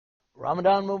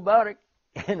Ramadan Mubarak,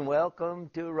 and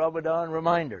welcome to Ramadan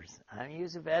Reminders. I'm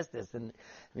Yusuf Estes, and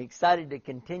I'm excited to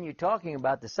continue talking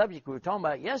about the subject we were talking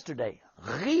about yesterday,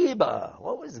 ghiba.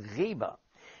 What was ghiba?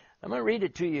 I'm going to read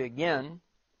it to you again.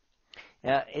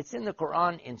 It's in the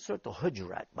Quran in Surah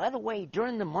Al-Hujurat. By the way,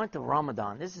 during the month of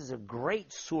Ramadan, this is a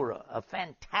great surah, a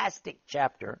fantastic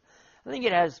chapter. I think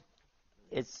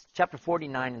it's chapter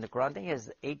 49 in the Quran. I think it has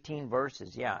 18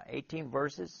 verses. Yeah, 18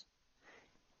 verses.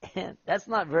 And that's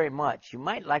not very much. You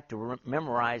might like to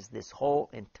memorize this whole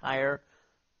entire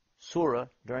surah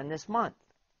during this month.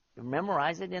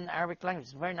 Memorize it in the Arabic language.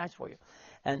 It's very nice for you.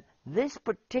 And this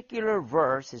particular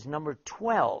verse is number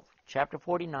 12, chapter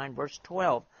 49, verse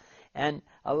 12. And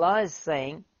Allah is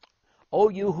saying, O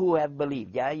you who have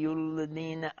believed, Ya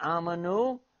ayyuhalladhina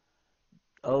amanu,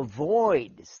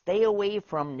 stay away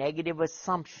from negative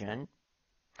assumption.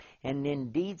 And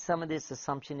indeed, some of this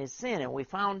assumption is sin. And we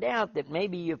found out that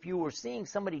maybe if you were seeing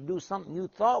somebody do something you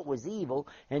thought was evil,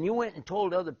 and you went and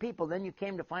told other people, then you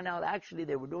came to find out actually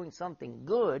they were doing something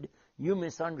good, you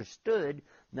misunderstood.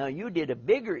 Now you did a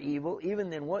bigger evil even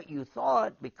than what you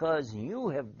thought, because you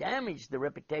have damaged the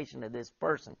reputation of this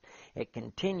person. It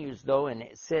continues though, and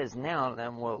it says now,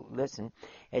 and well, listen,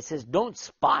 it says don't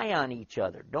spy on each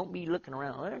other. Don't be looking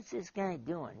around, what's this guy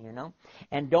doing,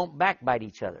 and don't backbite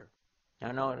each other.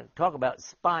 I know, talk about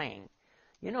spying.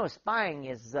 Spying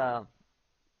is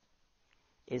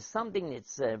something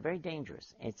that's very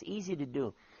dangerous. It's easy to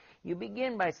do. You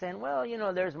begin by saying, well,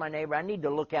 there's my neighbor. I need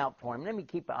to look out for him. Let me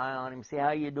keep an eye on him, see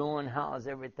how you doing, how's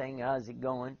everything, how's it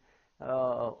going.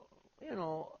 Looks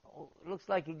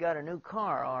like you got a new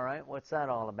car, all right. What's that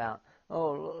all about?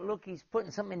 Oh, look, he's putting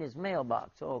something in his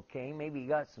mailbox. Okay, maybe he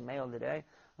got some mail today.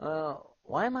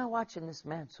 Why am I watching this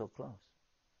man so close?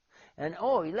 And,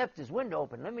 oh, he left his window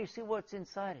open. Let me see what's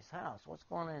inside his house. What's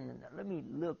going on in there? Let me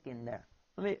look in there.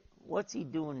 What's he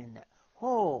doing in there?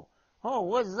 Oh,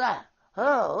 what's that?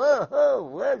 Oh,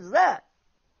 what's that?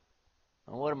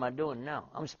 And what am I doing now?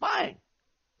 I'm spying.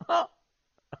 I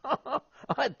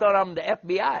thought I'm the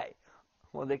FBI.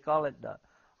 Well, they call it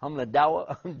I'm the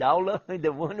Dawla,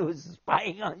 the one who's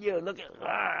spying on you. Look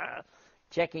at,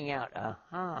 checking out.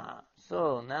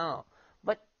 So now,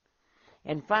 but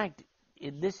in fact,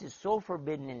 this is so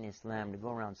forbidden in Islam to go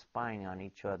around spying on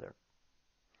each other.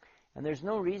 And there's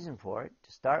no reason for it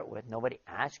to start with. Nobody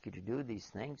asked you to do these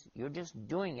things. You're just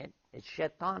doing it. It's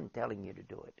shaitan telling you to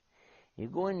do it. You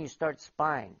go in and you start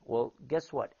spying. Well,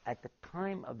 guess what? At the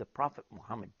time of the Prophet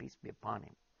Muhammad, peace be upon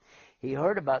him, he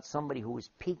heard about somebody who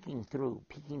was peeking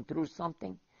through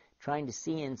something, trying to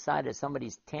see inside of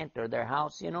somebody's tent or their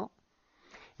house,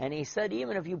 And he said,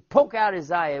 even if you poke out his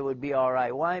eye, it would be all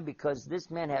right. Why? Because this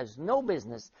man has no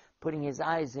business putting his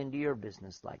eyes into your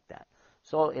business like that.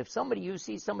 So if you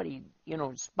see somebody,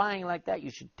 spying like that,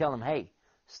 you should tell him, hey,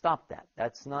 stop that.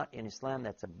 That's not, in Islam,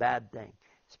 that's a bad thing.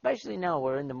 Especially now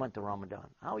we're in the month of Ramadan.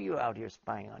 How are you out here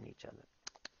spying on each other?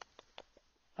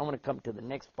 I want to come to the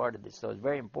next part of this, so it's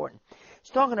very important.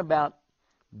 It's talking about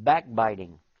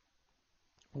backbiting.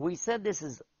 We said this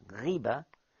is ghiba,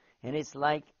 and it's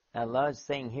like, Allah is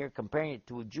saying here, comparing it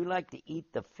to, would you like to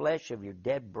eat the flesh of your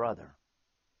dead brother?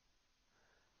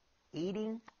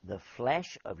 Eating the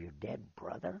flesh of your dead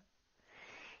brother?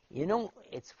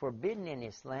 It's forbidden in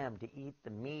Islam to eat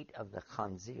the meat of the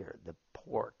khanzir, the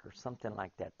pork or something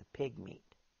like that, the pig meat.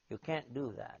 You can't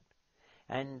do that.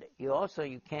 And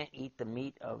you can't eat the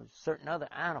meat of certain other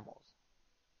animals.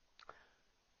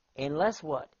 Unless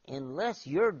what? Unless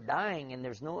you're dying and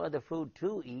there's no other food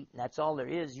to eat, and that's all there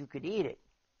is, you could eat it.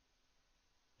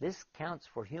 This counts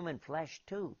for human flesh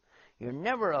too. You're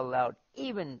never allowed,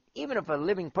 even if a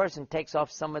living person takes off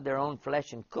some of their own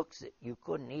flesh and cooks it, you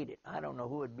couldn't eat it. I don't know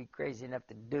who would be crazy enough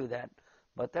to do that,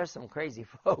 but there's some crazy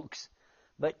folks.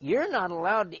 But you're not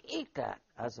allowed to eat that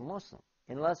as a Muslim.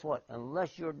 Unless what?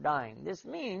 Unless you're dying. This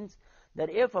means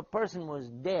that if a person was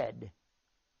dead,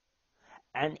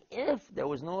 and if there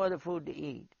was no other food to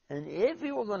eat, and if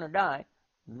he were going to die,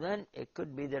 then it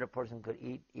could be that a person could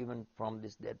eat even from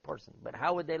this dead person. But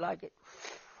how would they like it?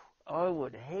 I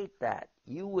would hate that.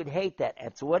 You would hate that.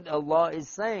 That's what Allah is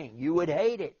saying. You would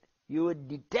hate it. You would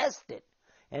detest it.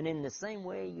 And in the same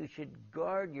way, you should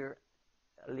guard your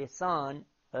lisan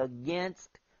against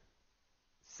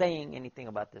saying anything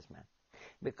about this man.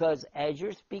 Because as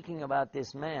you're speaking about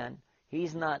this man,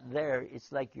 he's not there.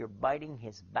 It's like you're biting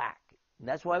his back. And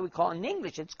that's why we call it in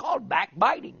English, it's called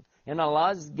backbiting. And Allah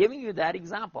is giving you that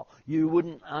example. You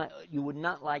would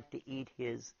not like to eat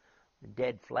his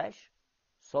dead flesh.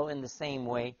 So in the same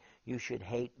way, you should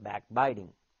hate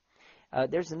backbiting.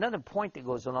 There's another point that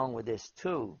goes along with this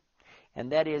too.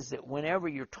 And that is that whenever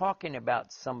you're talking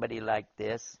about somebody like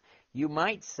this, You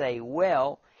might say,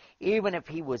 well, even if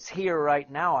he was here right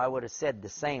now, I would have said the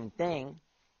same thing,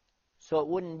 so it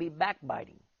wouldn't be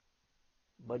backbiting.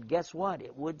 But guess what?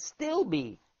 It would still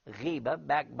be ghiba,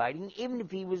 backbiting, even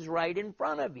if he was right in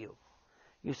front of you.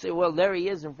 You say, well, there he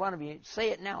is in front of you.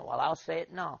 Say it now. Well, I'll say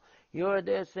it now. You're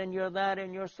this and you're that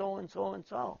and you're so and so and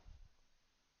so.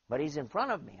 But he's in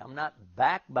front of me. I'm not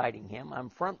backbiting him. I'm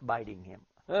front-biting him.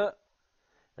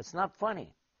 It's not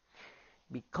funny.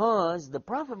 Because the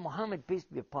Prophet Muhammad, peace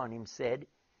be upon him, said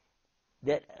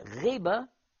that ghiba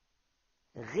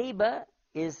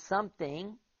is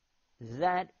something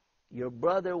that your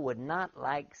brother would not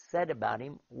like said about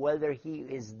him, whether he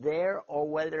is there or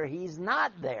whether he's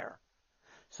not there.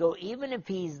 So even if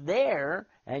he's there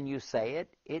and you say it,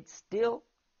 it's still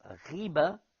a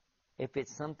ghiba if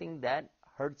it's something that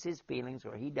hurts his feelings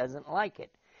or he doesn't like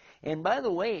it. And by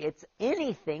the way, it's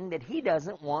anything that he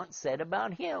doesn't want said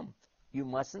about him. You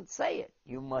mustn't say it.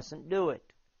 You mustn't do it.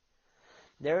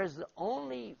 There is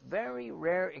only very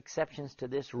rare exceptions to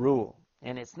this rule,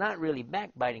 and it's not really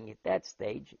backbiting at that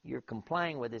stage. You're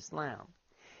complying with Islam.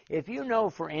 If you know,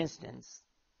 for instance,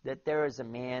 that there is a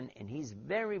man and he's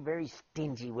very, very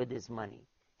stingy with his money,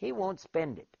 he won't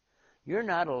spend it, you're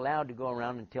not allowed to go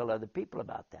around and tell other people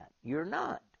about that. You're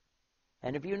not.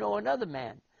 And if you know another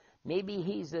man, maybe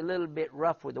he's a little bit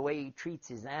rough with the way he treats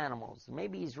his animals.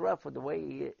 Maybe he's rough with the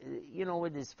way,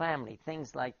 with his family,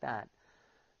 things like that.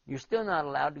 You're still not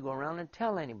allowed to go around and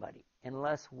tell anybody.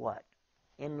 Unless what?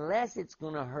 Unless it's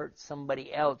going to hurt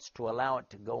somebody else to allow it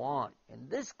to go on. In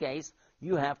this case,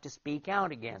 you have to speak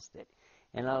out against it.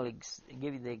 And I'll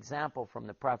give you the example from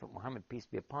the Prophet Muhammad, peace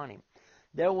be upon him.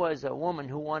 There was a woman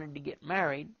who wanted to get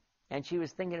married, and she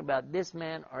was thinking about this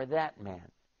man or that man.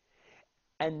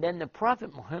 And then the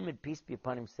Prophet Muhammad, peace be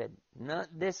upon him, said, not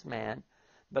this man,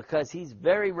 because he's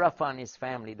very rough on his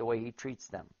family, the way he treats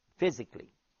them,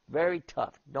 physically. Very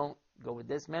tough. Don't go with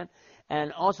this man.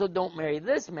 And also don't marry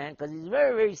this man, because he's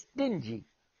very, very stingy.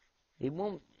 He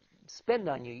won't spend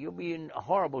on you. You'll be in a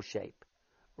horrible shape.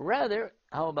 Rather,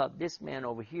 how about this man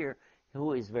over here,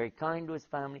 who is very kind to his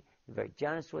family, very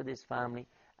generous with his family,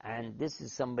 and this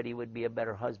is somebody who would be a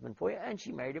better husband for you. And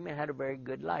she married him and had a very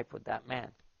good life with that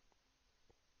man.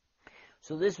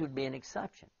 So this would be an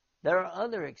exception. There are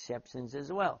other exceptions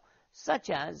as well, such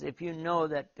as if you know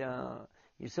that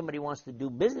if somebody wants to do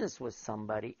business with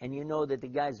somebody and you know that the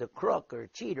guy's a crook or a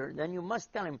cheater, then you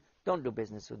must tell him, don't do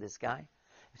business with this guy.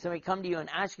 If somebody come to you and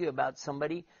ask you about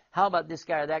somebody, how about this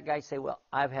guy or that guy, say, well,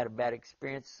 I've had a bad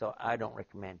experience, so I don't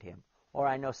recommend him. Or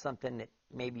I know something that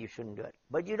maybe you shouldn't do it.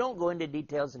 But you don't go into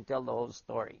details and tell the whole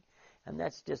story. And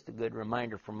that's just a good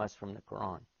reminder from us from the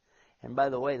Quran. And by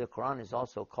the way, the Quran is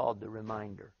also called the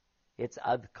reminder. It's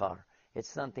adhkar. It's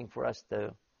something for us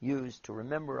to use to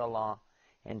remember Allah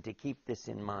and to keep this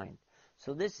in mind.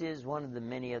 So this is one of the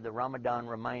many of the Ramadan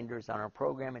reminders on our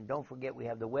program. And don't forget, we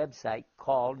have the website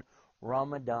called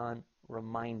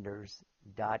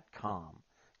RamadanReminders.com.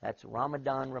 That's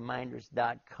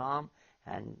RamadanReminders.com.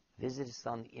 And visit us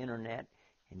on the internet.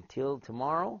 Until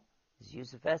tomorrow, this is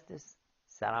Yusuf Estes.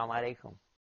 Assalamu alaikum.